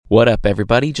What up,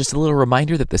 everybody? Just a little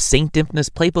reminder that the St. Dymphna's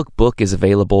Playbook book is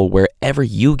available wherever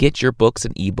you get your books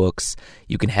and ebooks.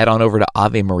 You can head on over to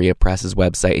Ave Maria Press's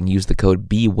website and use the code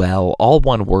BEWELL, all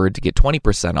one word, to get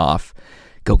 20% off.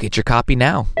 Go get your copy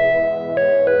now.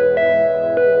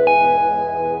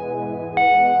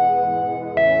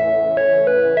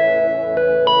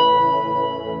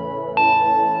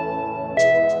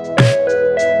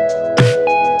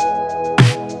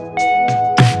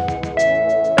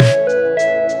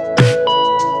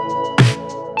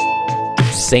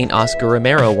 St. Oscar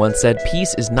Romero once said,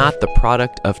 "Peace is not the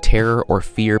product of terror or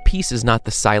fear. Peace is not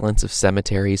the silence of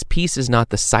cemeteries. Peace is not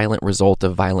the silent result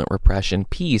of violent repression.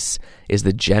 Peace is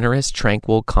the generous,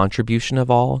 tranquil contribution of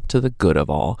all to the good of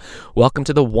all." Welcome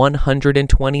to the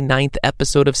 129th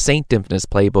episode of St. Dymphna's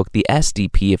Playbook, the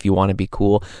SDP if you want to be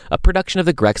cool, a production of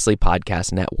the Grexley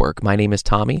Podcast Network. My name is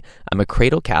Tommy. I'm a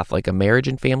cradle Catholic, a marriage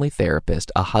and family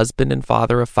therapist, a husband and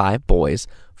father of 5 boys,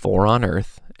 4 on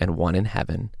earth and 1 in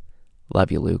heaven. Love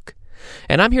you, Luke.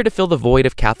 And I'm here to fill the void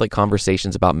of Catholic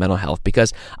conversations about mental health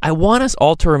because I want us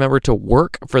all to remember to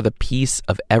work for the peace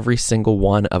of every single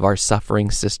one of our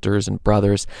suffering sisters and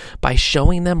brothers by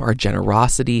showing them our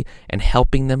generosity and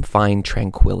helping them find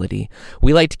tranquility.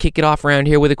 We like to kick it off around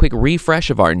here with a quick refresh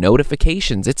of our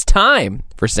notifications. It's time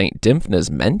for St. Dymphna's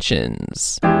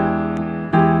Mentions.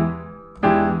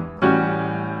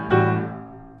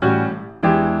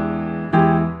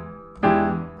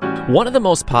 One of the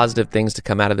most positive things to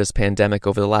come out of this pandemic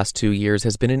over the last 2 years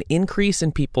has been an increase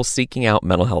in people seeking out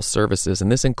mental health services,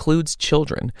 and this includes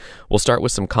children. We'll start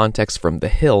with some context from The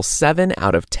Hill. 7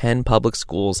 out of 10 public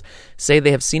schools say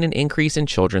they have seen an increase in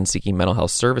children seeking mental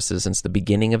health services since the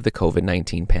beginning of the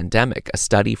COVID-19 pandemic, a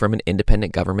study from an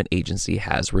independent government agency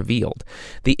has revealed.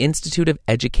 The Institute of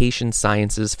Education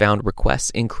Sciences found requests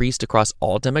increased across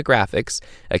all demographics,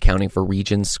 accounting for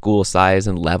region, school size,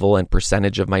 and level and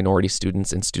percentage of minority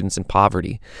students and students in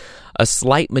poverty. A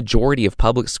slight majority of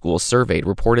public schools surveyed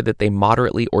reported that they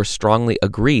moderately or strongly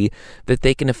agree that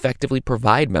they can effectively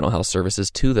provide mental health services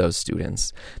to those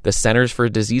students. The Centers for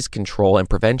Disease Control and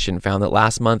Prevention found that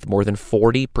last month more than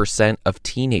 40% of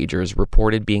teenagers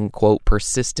reported being, quote,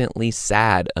 persistently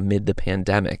sad amid the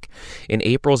pandemic. In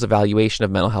April's evaluation of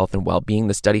mental health and well-being,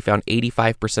 the study found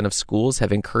 85% of schools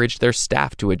have encouraged their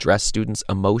staff to address students'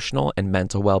 emotional and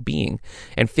mental well-being,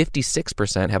 and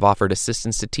 56% have offered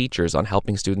assistance to teachers on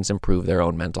helping students improve their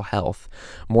own mental health.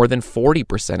 More than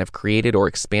 40% have created or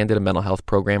expanded a mental health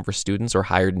program for students or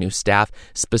hired new staff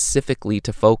specifically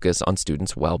to focus on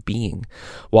students' well-being.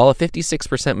 While a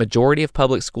 56% majority of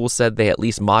public schools said they at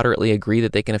least moderately agree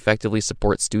that they can effectively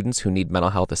support students who need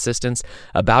mental health assistance,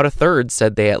 about a third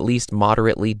said they at least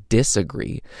moderately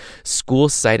disagree.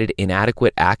 Schools cited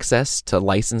inadequate access to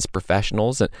licensed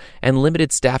professionals and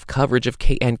limited staff coverage of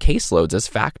and caseloads as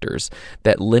factors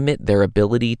that limit their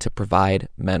ability to provide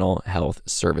mental health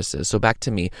services. So back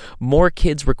to me. More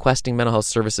kids requesting mental health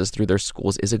services through their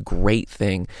schools is a great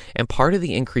thing, and part of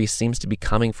the increase seems to be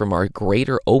coming from our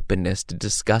greater openness to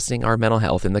discussing our mental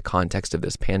health in the context of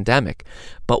this pandemic.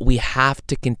 But we have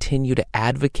to continue to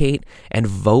advocate and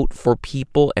vote for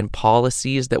people and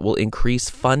policies that will increase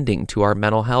funding to our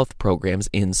mental health programs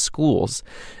in schools.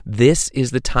 This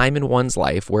is the time in one's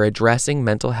life where addressing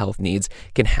mental health needs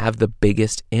can have the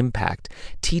biggest impact.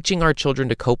 Teaching our children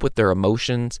to cope with their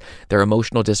emotions, their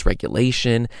emotional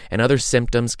dysregulation, and other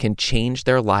symptoms can change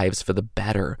their lives for the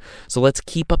better. So let's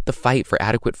keep up the fight for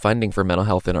adequate funding for mental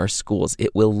health in our schools.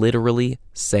 It will literally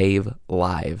save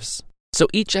lives. So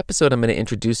each episode, I'm going to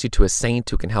introduce you to a saint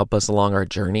who can help us along our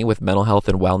journey with mental health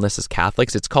and wellness as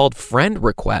Catholics. It's called Friend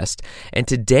Request. And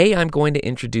today I'm going to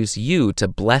introduce you to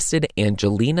Blessed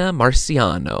Angelina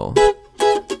Marciano.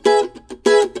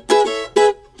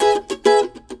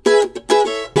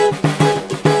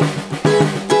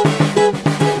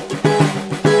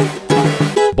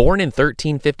 Born in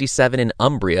 1357 in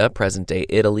Umbria, present-day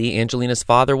Italy, Angelina's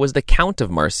father was the Count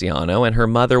of Marciano, and her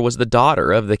mother was the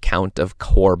daughter of the Count of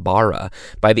Corbara.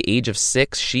 By the age of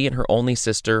 6, she and her only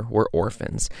sister were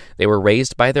orphans. They were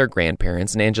raised by their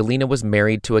grandparents, and Angelina was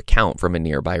married to a count from a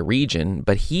nearby region,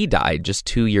 but he died just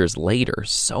 2 years later.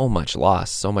 So much loss,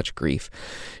 so much grief.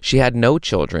 She had no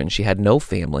children, she had no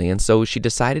family, and so she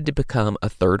decided to become a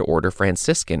Third Order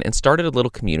Franciscan and started a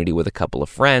little community with a couple of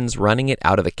friends, running it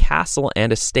out of a castle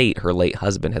and estate estate her late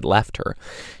husband had left her.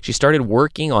 She started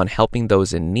working on helping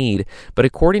those in need, but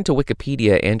according to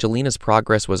Wikipedia, Angelina's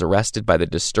progress was arrested by the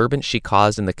disturbance she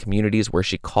caused in the communities where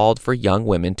she called for young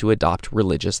women to adopt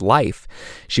religious life.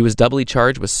 She was doubly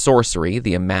charged with sorcery,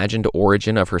 the imagined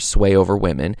origin of her sway over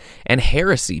women, and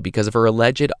heresy because of her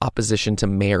alleged opposition to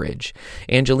marriage.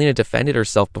 Angelina defended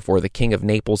herself before the King of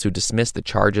Naples, who dismissed the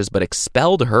charges but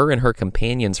expelled her and her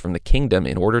companions from the kingdom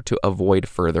in order to avoid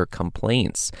further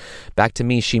complaints. Back to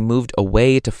me, she moved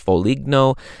away to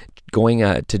Foligno, going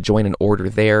to join an order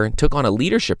there, took on a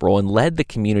leadership role and led the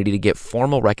community to get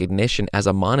formal recognition as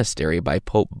a monastery by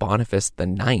Pope Boniface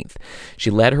IX.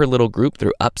 She led her little group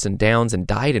through ups and downs and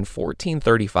died in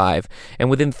 1435, and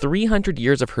within 300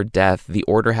 years of her death, the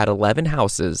order had 11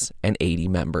 houses and 80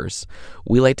 members.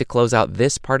 We like to close out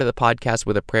this part of the podcast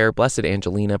with a prayer. Blessed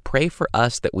Angelina, pray for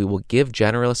us that we will give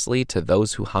generously to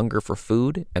those who hunger for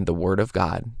food and the word of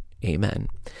God. Amen.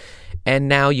 And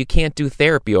now you can't do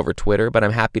therapy over Twitter, but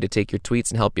I'm happy to take your tweets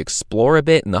and help you explore a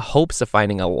bit in the hopes of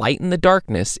finding a light in the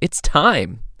darkness. It's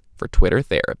time for Twitter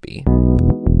therapy.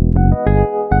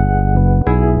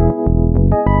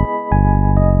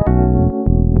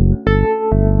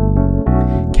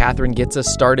 Catherine gets us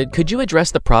started. Could you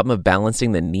address the problem of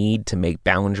balancing the need to make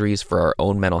boundaries for our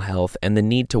own mental health and the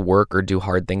need to work or do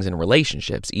hard things in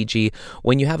relationships? E.g.,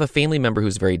 when you have a family member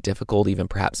who's very difficult, even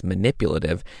perhaps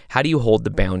manipulative, how do you hold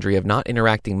the boundary of not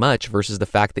interacting much versus the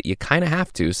fact that you kind of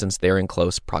have to since they're in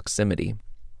close proximity?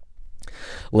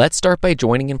 Let's start by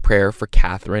joining in prayer for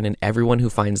Catherine and everyone who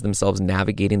finds themselves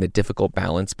navigating the difficult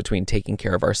balance between taking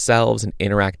care of ourselves and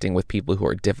interacting with people who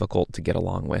are difficult to get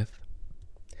along with.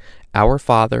 Our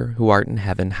Father, who art in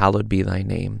heaven, hallowed be thy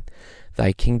name.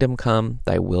 Thy kingdom come,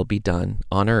 thy will be done,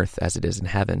 on earth as it is in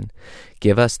heaven.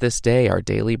 Give us this day our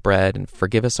daily bread, and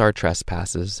forgive us our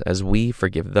trespasses, as we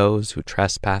forgive those who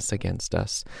trespass against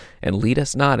us. And lead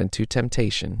us not into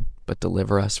temptation, but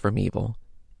deliver us from evil.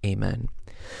 Amen.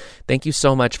 Thank you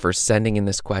so much for sending in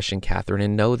this question, Catherine,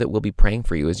 and know that we'll be praying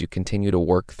for you as you continue to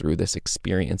work through this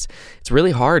experience. It's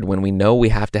really hard when we know we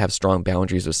have to have strong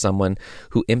boundaries with someone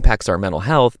who impacts our mental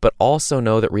health, but also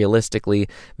know that realistically,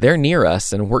 they're near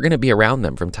us and we're going to be around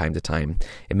them from time to time.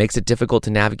 It makes it difficult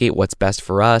to navigate what's best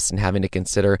for us and having to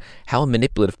consider how a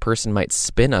manipulative person might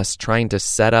spin us trying to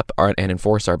set up and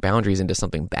enforce our boundaries into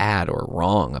something bad or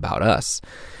wrong about us.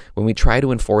 When we try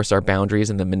to enforce our boundaries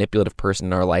and the manipulative person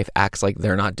in our life acts like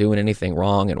they're not doing anything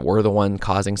wrong and we're the one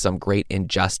causing some great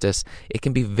injustice, it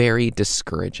can be very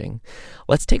discouraging.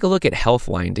 Let's take a look at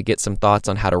Healthline to get some thoughts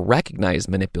on how to recognize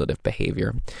manipulative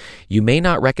behavior. You may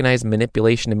not recognize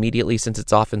manipulation immediately since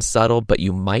it's often subtle, but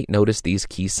you might notice these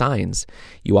key signs.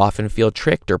 You often feel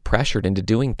tricked or pressured into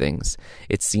doing things.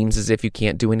 It seems as if you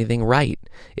can't do anything right.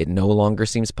 It no longer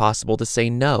seems possible to say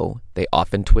no. They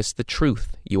often twist the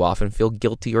truth. You often feel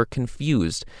guilty or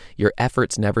confused. Your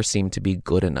efforts never seem to be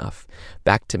good enough.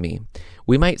 Back to me.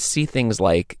 We might see things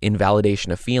like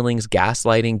invalidation of feelings,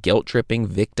 gaslighting, guilt tripping,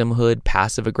 victimhood,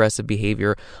 passive-aggressive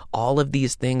behavior. All of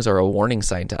these things are a warning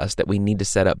sign to us that we need to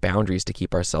set up boundaries to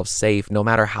keep ourselves safe, no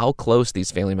matter how close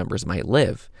these family members might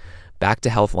live. Back to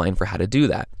Healthline for how to do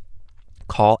that.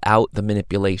 Call out the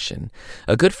manipulation.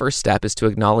 A good first step is to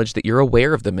acknowledge that you're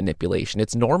aware of the manipulation.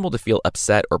 It's normal to feel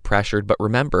upset or pressured, but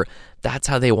remember, that's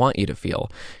how they want you to feel.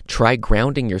 Try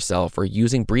grounding yourself or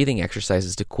using breathing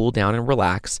exercises to cool down and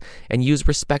relax, and use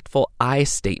respectful I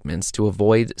statements to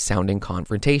avoid sounding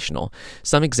confrontational.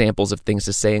 Some examples of things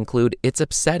to say include, it's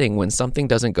upsetting when something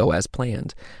doesn't go as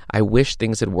planned. I wish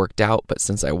things had worked out, but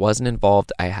since I wasn't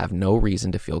involved, I have no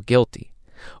reason to feel guilty.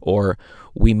 Or,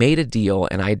 we made a deal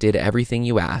and I did everything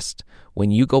you asked.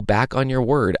 When you go back on your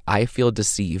word, I feel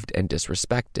deceived and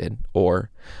disrespected.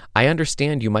 Or, I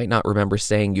understand you might not remember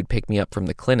saying you'd pick me up from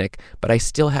the clinic, but I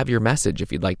still have your message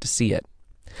if you'd like to see it.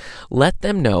 Let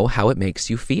them know how it makes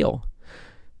you feel.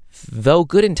 Though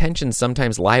good intentions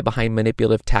sometimes lie behind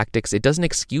manipulative tactics, it doesn't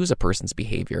excuse a person's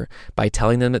behavior. By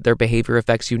telling them that their behavior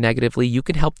affects you negatively, you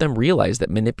can help them realize that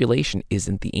manipulation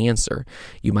isn't the answer.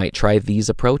 You might try these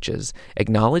approaches.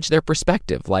 Acknowledge their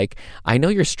perspective, like, I know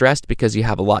you're stressed because you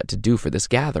have a lot to do for this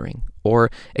gathering.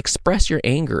 Or express your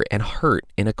anger and hurt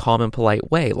in a calm and polite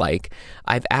way, like,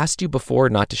 I've asked you before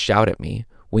not to shout at me.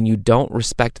 When you don't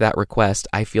respect that request,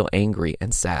 I feel angry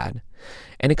and sad.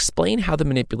 And explain how the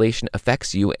manipulation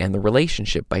affects you and the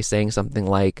relationship by saying something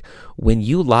like, when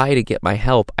you lie to get my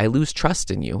help, I lose trust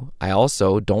in you. I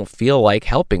also don't feel like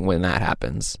helping when that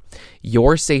happens.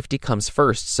 Your safety comes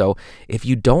first, so if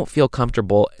you don't feel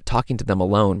comfortable talking to them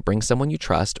alone, bring someone you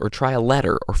trust or try a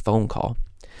letter or phone call.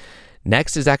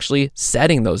 Next is actually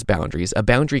setting those boundaries. A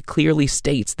boundary clearly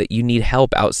states that you need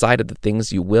help outside of the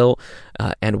things you will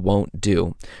and won't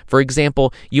do. For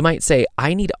example, you might say,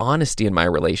 I need honesty in my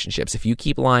relationships. If you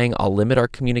keep lying, I'll limit our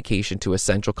communication to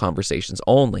essential conversations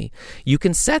only. You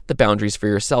can set the boundaries for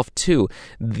yourself too.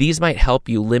 These might help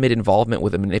you limit involvement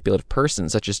with a manipulative person,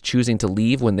 such as choosing to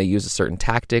leave when they use a certain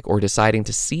tactic or deciding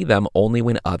to see them only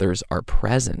when others are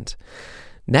present.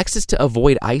 Next is to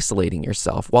avoid isolating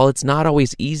yourself. While it's not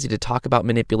always easy to talk about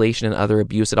manipulation and other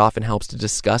abuse, it often helps to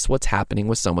discuss what's happening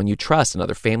with someone you trust,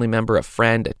 another family member, a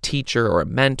friend, a teacher, or a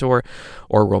mentor,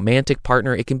 or a romantic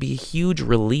partner. It can be a huge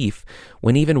relief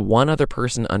when even one other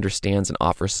person understands and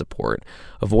offers support.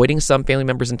 Avoiding some family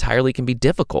members entirely can be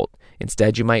difficult.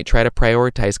 Instead, you might try to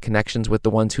prioritize connections with the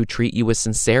ones who treat you with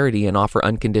sincerity and offer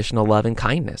unconditional love and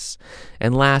kindness.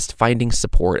 And last, finding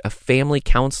support. A family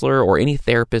counselor or any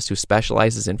therapist who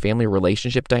specializes in family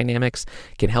relationship dynamics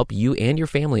can help you and your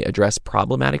family address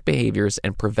problematic behaviors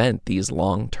and prevent these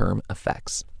long-term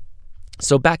effects.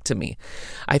 So back to me.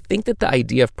 I think that the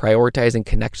idea of prioritizing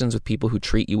connections with people who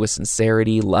treat you with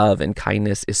sincerity, love, and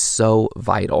kindness is so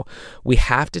vital. We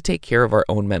have to take care of our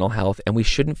own mental health, and we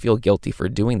shouldn't feel guilty for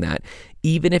doing that,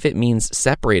 even if it means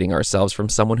separating ourselves from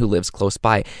someone who lives close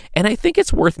by. And I think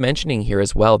it's worth mentioning here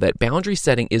as well that boundary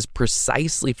setting is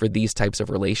precisely for these types of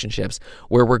relationships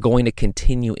where we're going to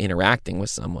continue interacting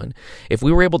with someone. If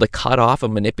we were able to cut off a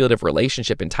manipulative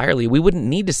relationship entirely, we wouldn't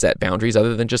need to set boundaries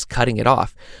other than just cutting it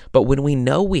off. But when we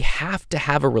know we have to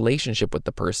have a relationship with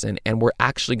the person and we're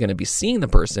actually going to be seeing the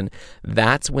person,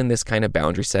 that's when this kind of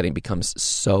boundary setting becomes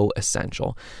so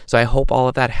essential. So I hope all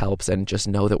of that helps, and just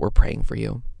know that we're praying for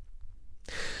you.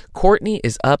 Courtney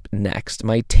is up next.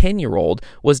 My 10-year-old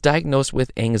was diagnosed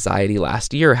with anxiety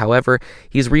last year. However,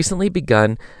 he's recently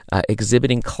begun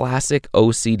exhibiting classic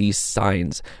OCD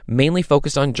signs, mainly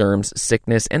focused on germs,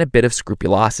 sickness, and a bit of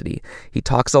scrupulosity. He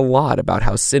talks a lot about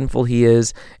how sinful he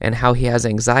is and how he has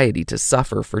anxiety to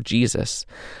suffer for Jesus.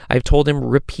 I've told him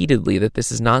repeatedly that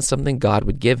this is not something God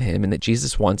would give him and that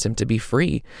Jesus wants him to be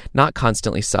free, not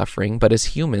constantly suffering, but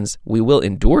as humans, we will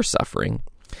endure suffering.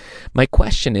 My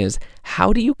question is,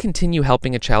 how do you continue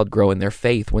helping a child grow in their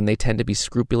faith when they tend to be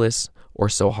scrupulous or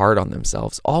so hard on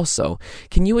themselves? Also,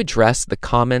 can you address the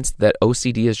comments that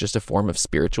OCD is just a form of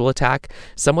spiritual attack?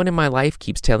 Someone in my life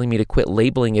keeps telling me to quit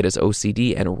labeling it as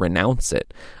OCD and renounce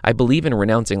it. I believe in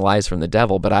renouncing lies from the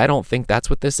devil, but I don't think that's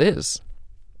what this is.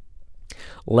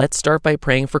 Let's start by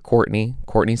praying for Courtney,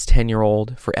 Courtney's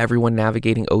 10-year-old, for everyone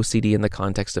navigating OCD in the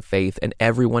context of faith, and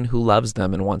everyone who loves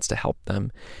them and wants to help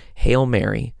them. Hail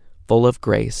Mary, full of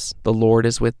grace, the Lord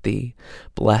is with thee.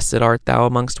 Blessed art thou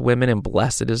amongst women, and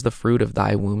blessed is the fruit of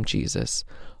thy womb, Jesus.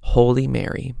 Holy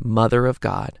Mary, Mother of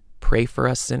God, pray for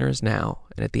us sinners now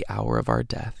and at the hour of our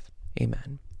death.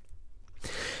 Amen.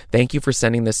 Thank you for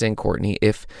sending this in, Courtney.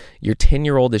 If your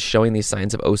 10-year-old is showing these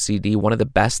signs of OCD, one of the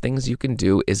best things you can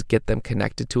do is get them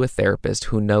connected to a therapist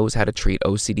who knows how to treat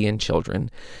OCD in children.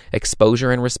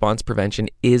 Exposure and response prevention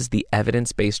is the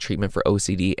evidence-based treatment for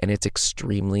OCD, and it's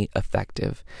extremely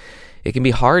effective. It can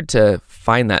be hard to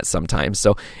find that sometimes,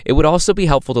 so it would also be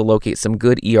helpful to locate some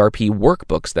good ERP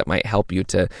workbooks that might help you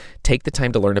to take the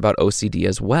time to learn about OCD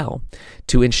as well.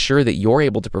 To ensure that you're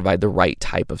able to provide the right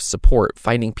type of support,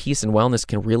 finding peace and wellness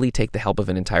can really take the help of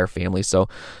an entire family. So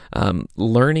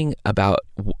learning about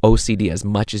OCD as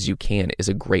much as you can is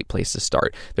a great place to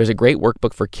start. There's a great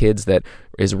workbook for kids that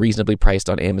is reasonably priced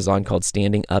on Amazon called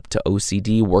Standing Up to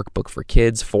OCD Workbook for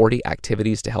Kids, 40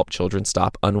 Activities to Help Children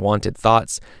Stop Unwanted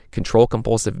Thoughts, Control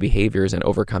Compulsive Behaviors, and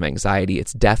Overcome Anxiety.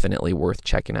 It's definitely worth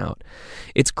checking out.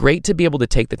 It's great to be able to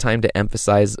take the time to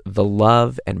emphasize the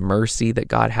love and mercy that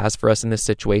God has for us in this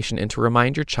situation, and to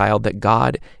remind your child that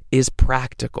God is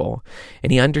practical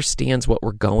and he understands what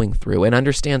we're going through and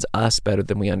understands us better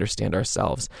than we understand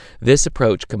ourselves. This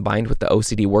approach, combined with the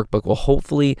OCD workbook, will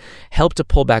hopefully help to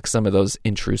pull back some of those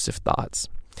intrusive thoughts.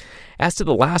 As to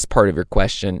the last part of your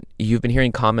question, you've been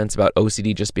hearing comments about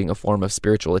OCD just being a form of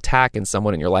spiritual attack, and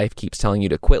someone in your life keeps telling you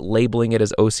to quit labeling it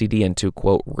as OCD and to,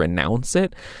 quote, renounce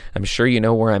it. I'm sure you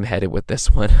know where I'm headed with this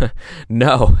one.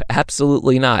 No,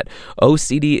 absolutely not.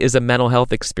 OCD is a mental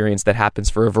health experience that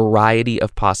happens for a variety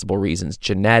of possible reasons: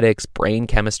 genetics, brain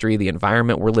chemistry, the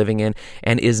environment we're living in,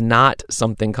 and is not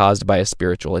something caused by a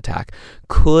spiritual attack.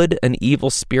 Could an evil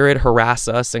spirit harass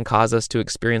us and cause us to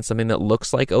experience something that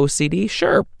looks like OCD?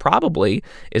 Sure, probably.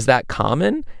 Is that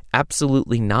common?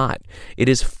 Absolutely not. It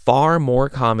is far more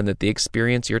common that the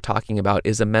experience you're talking about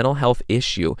is a mental health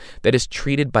issue that is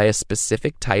treated by a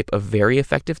specific type of very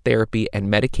effective therapy and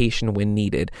medication when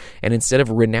needed. And instead of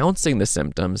renouncing the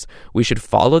symptoms, we should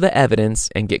follow the evidence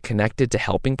and get connected to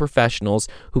helping professionals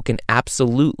who can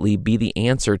absolutely be the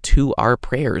answer to our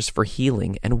prayers for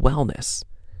healing and wellness.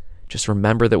 Just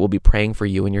remember that we'll be praying for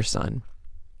you and your son.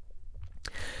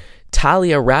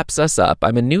 Talia wraps us up.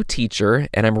 I'm a new teacher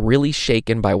and I'm really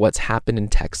shaken by what's happened in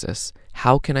Texas.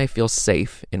 How can I feel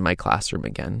safe in my classroom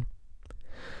again?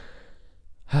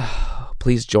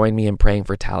 Please join me in praying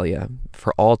for Talia,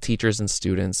 for all teachers and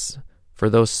students, for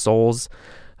those souls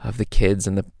of the kids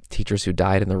and the teachers who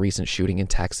died in the recent shooting in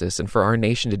Texas, and for our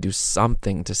nation to do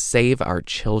something to save our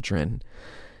children,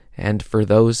 and for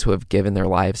those who have given their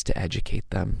lives to educate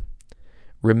them.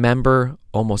 Remember,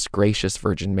 O most gracious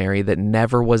Virgin Mary, that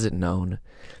never was it known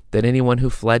that anyone who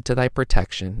fled to thy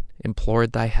protection,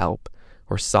 implored thy help,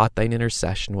 or sought thine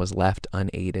intercession was left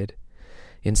unaided.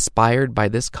 Inspired by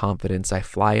this confidence, I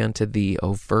fly unto thee,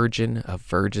 O Virgin of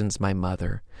Virgins, my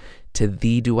mother. To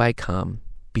thee do I come,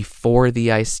 before thee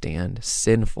I stand,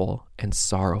 sinful and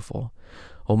sorrowful.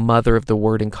 O Mother of the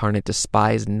Word incarnate,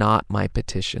 despise not my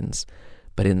petitions,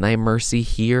 but in thy mercy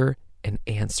hear and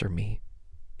answer me.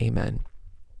 Amen.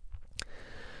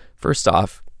 First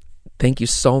off, thank you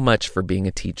so much for being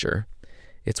a teacher.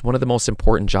 It's one of the most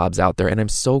important jobs out there, and I'm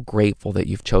so grateful that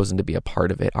you've chosen to be a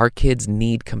part of it. Our kids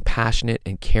need compassionate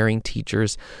and caring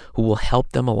teachers who will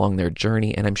help them along their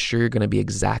journey, and I'm sure you're going to be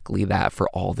exactly that for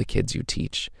all the kids you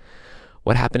teach.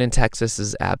 What happened in Texas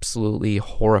is absolutely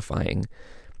horrifying.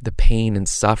 The pain and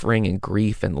suffering and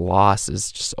grief and loss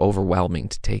is just overwhelming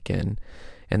to take in.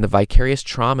 And the vicarious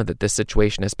trauma that this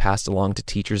situation has passed along to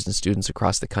teachers and students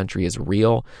across the country is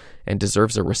real and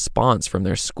deserves a response from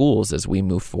their schools as we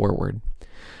move forward.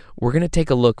 We're going to take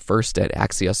a look first at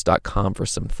Axios.com for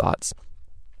some thoughts.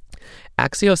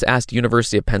 Axios asked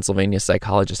University of Pennsylvania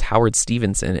psychologist Howard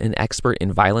Stevenson, an expert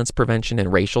in violence prevention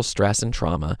and racial stress and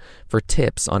trauma, for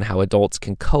tips on how adults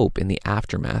can cope in the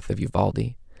aftermath of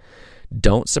Uvalde.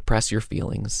 Don't suppress your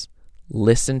feelings.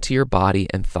 Listen to your body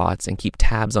and thoughts and keep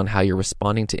tabs on how you're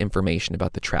responding to information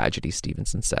about the tragedy,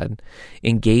 Stevenson said.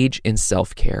 Engage in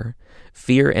self-care.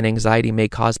 Fear and anxiety may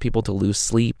cause people to lose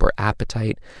sleep or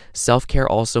appetite. Self-care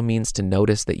also means to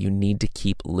notice that you need to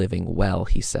keep living well,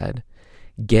 he said.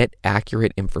 Get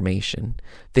accurate information.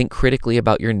 Think critically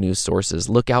about your news sources.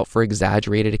 Look out for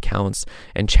exaggerated accounts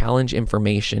and challenge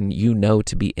information you know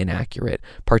to be inaccurate,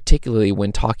 particularly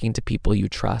when talking to people you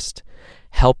trust.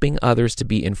 Helping others to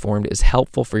be informed is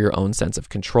helpful for your own sense of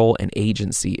control and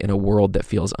agency in a world that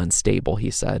feels unstable,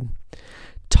 he said.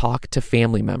 Talk to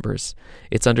family members.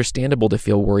 It's understandable to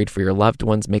feel worried for your loved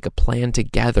ones. Make a plan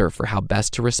together for how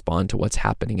best to respond to what's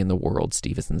happening in the world,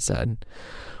 Stevenson said.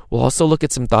 We'll also look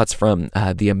at some thoughts from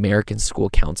the American School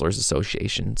Counselors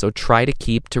Association. So try to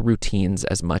keep to routines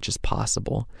as much as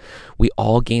possible. We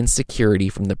all gain security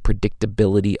from the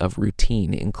predictability of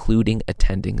routine, including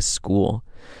attending school.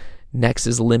 Next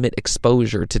is limit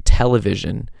exposure to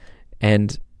television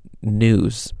and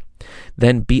news.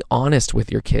 Then be honest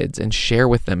with your kids and share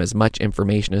with them as much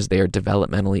information as they are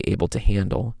developmentally able to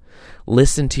handle.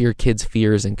 Listen to your kids'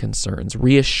 fears and concerns.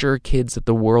 Reassure kids that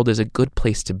the world is a good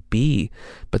place to be,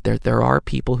 but there are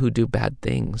people who do bad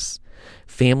things.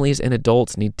 Families and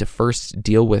adults need to first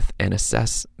deal with and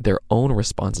assess their own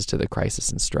responses to the crisis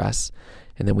and stress,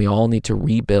 and then we all need to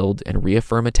rebuild and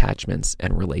reaffirm attachments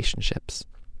and relationships.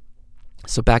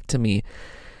 So back to me.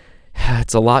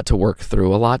 It's a lot to work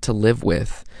through, a lot to live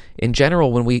with. In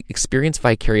general, when we experience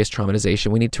vicarious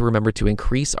traumatization, we need to remember to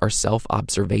increase our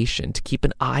self-observation, to keep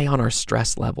an eye on our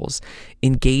stress levels,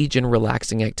 engage in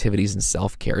relaxing activities and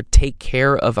self-care, take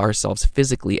care of ourselves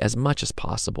physically as much as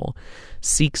possible,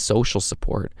 seek social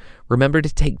support, remember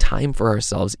to take time for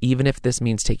ourselves, even if this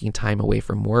means taking time away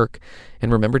from work,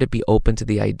 and remember to be open to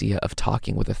the idea of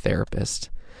talking with a therapist.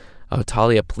 Oh,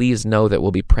 Talia, please know that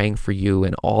we'll be praying for you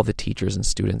and all the teachers and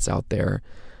students out there.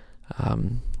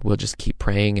 We'll just keep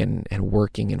praying and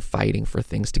working and fighting for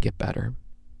things to get better.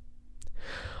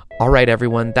 All right,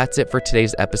 everyone, that's it for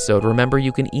today's episode. Remember,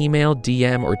 you can email,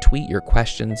 DM, or tweet your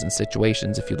questions and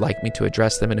situations if you'd like me to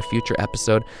address them in a future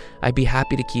episode. I'd be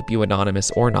happy to keep you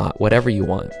anonymous or not, whatever you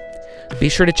want. Be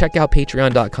sure to check out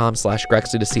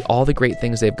patreon.com/Grexley to see all the great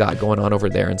things they've got going on over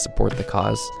there and support the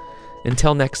cause.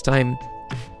 Until next time,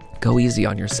 go easy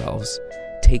on yourselves.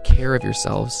 Take care of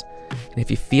yourselves. And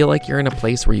if you feel like you're in a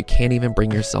place where you can't even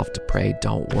bring yourself to pray,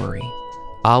 don't worry.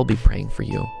 I'll be praying for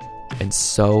you. And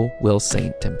so will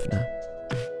Saint Dymphna.